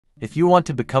If you want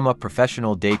to become a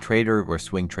professional day trader or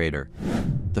swing trader,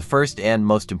 the first and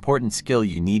most important skill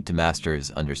you need to master is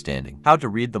understanding how to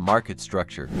read the market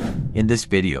structure. In this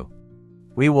video,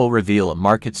 we will reveal a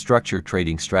market structure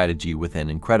trading strategy with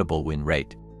an incredible win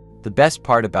rate. The best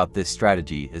part about this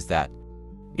strategy is that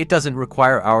it doesn't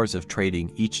require hours of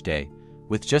trading each day.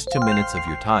 With just 2 minutes of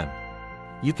your time,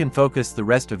 you can focus the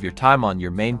rest of your time on your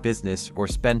main business or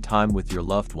spend time with your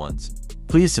loved ones.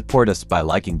 Please support us by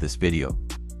liking this video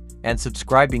and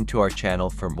subscribing to our channel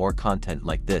for more content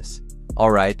like this.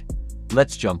 Alright,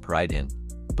 let's jump right in.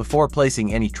 Before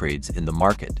placing any trades in the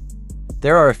market,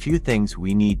 there are a few things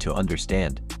we need to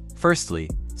understand.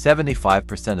 Firstly,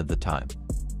 75% of the time,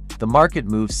 the market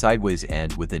moves sideways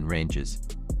and within ranges.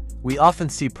 We often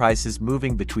see prices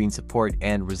moving between support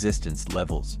and resistance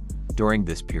levels. During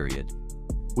this period,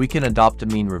 we can adopt a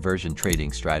mean reversion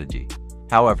trading strategy.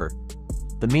 However,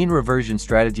 the mean reversion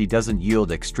strategy doesn't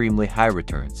yield extremely high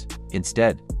returns.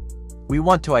 Instead, we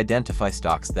want to identify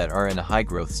stocks that are in a high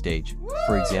growth stage,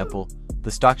 for example, the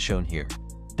stock shown here.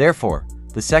 Therefore,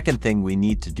 the second thing we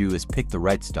need to do is pick the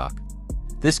right stock.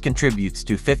 This contributes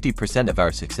to 50% of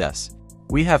our success.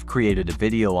 We have created a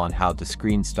video on how to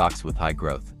screen stocks with high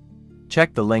growth.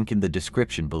 Check the link in the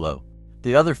description below.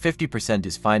 The other 50%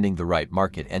 is finding the right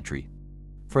market entry.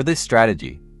 For this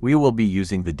strategy, we will be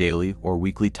using the daily or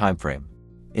weekly time frame.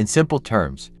 In simple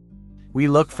terms, we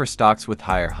look for stocks with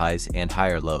higher highs and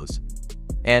higher lows,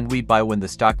 and we buy when the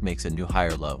stock makes a new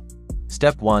higher low.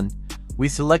 Step 1. We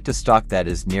select a stock that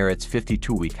is near its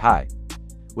 52-week high,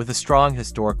 with a strong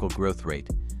historical growth rate.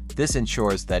 This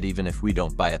ensures that even if we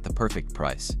don't buy at the perfect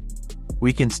price,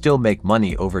 we can still make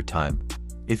money over time.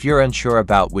 If you're unsure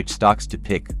about which stocks to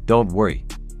pick, don't worry.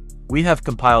 We have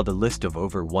compiled a list of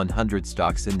over 100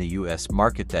 stocks in the US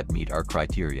market that meet our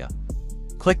criteria.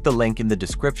 Click the link in the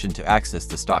description to access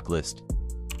the stock list.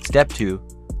 Step 2.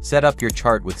 Set up your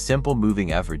chart with simple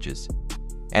moving averages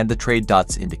and the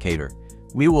TradeDots indicator.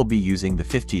 We will be using the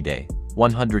 50-day,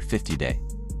 150-day,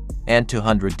 and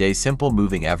 200-day simple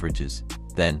moving averages.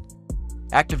 Then,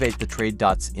 activate the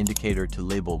TradeDots indicator to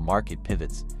label market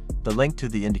pivots. The link to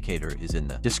the indicator is in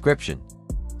the description.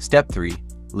 Step 3.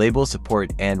 Label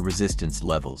support and resistance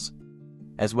levels,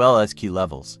 as well as key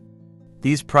levels.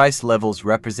 These price levels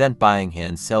represent buying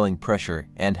and selling pressure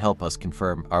and help us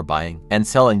confirm our buying and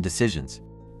selling decisions.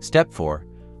 Step 4.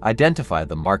 Identify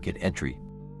the market entry.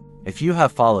 If you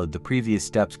have followed the previous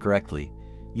steps correctly,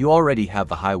 you already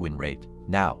have a high win rate.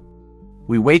 Now,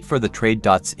 we wait for the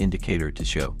TradeDots indicator to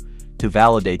show, to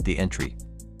validate the entry.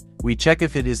 We check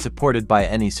if it is supported by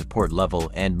any support level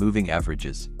and moving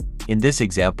averages. In this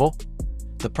example,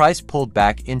 the price pulled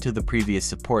back into the previous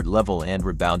support level and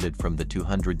rebounded from the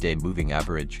 200-day moving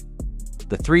average.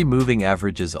 The 3 moving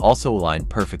averages also align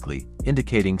perfectly,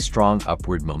 indicating strong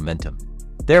upward momentum.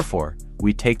 Therefore,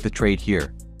 we take the trade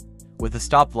here, with a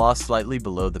stop loss slightly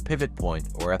below the pivot point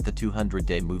or at the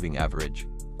 200-day moving average.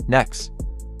 Next,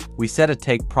 we set a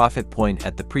take profit point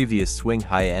at the previous swing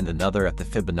high and another at the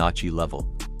Fibonacci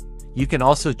level. You can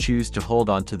also choose to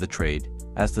hold on to the trade,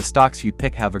 as the stocks you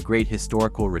pick have a great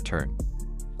historical return.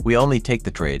 We only take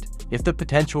the trade if the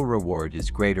potential reward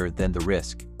is greater than the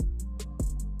risk.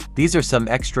 These are some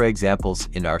extra examples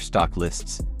in our stock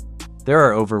lists. There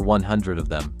are over 100 of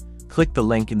them. Click the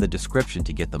link in the description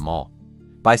to get them all.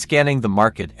 By scanning the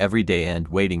market every day and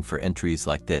waiting for entries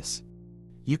like this,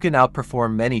 you can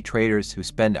outperform many traders who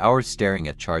spend hours staring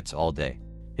at charts all day.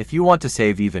 If you want to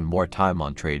save even more time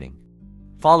on trading,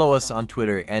 follow us on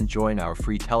Twitter and join our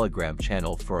free Telegram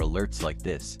channel for alerts like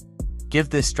this. Give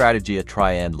this strategy a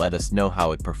try and let us know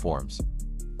how it performs.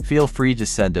 Feel free to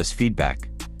send us feedback.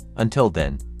 Until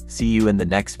then, see you in the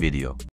next video.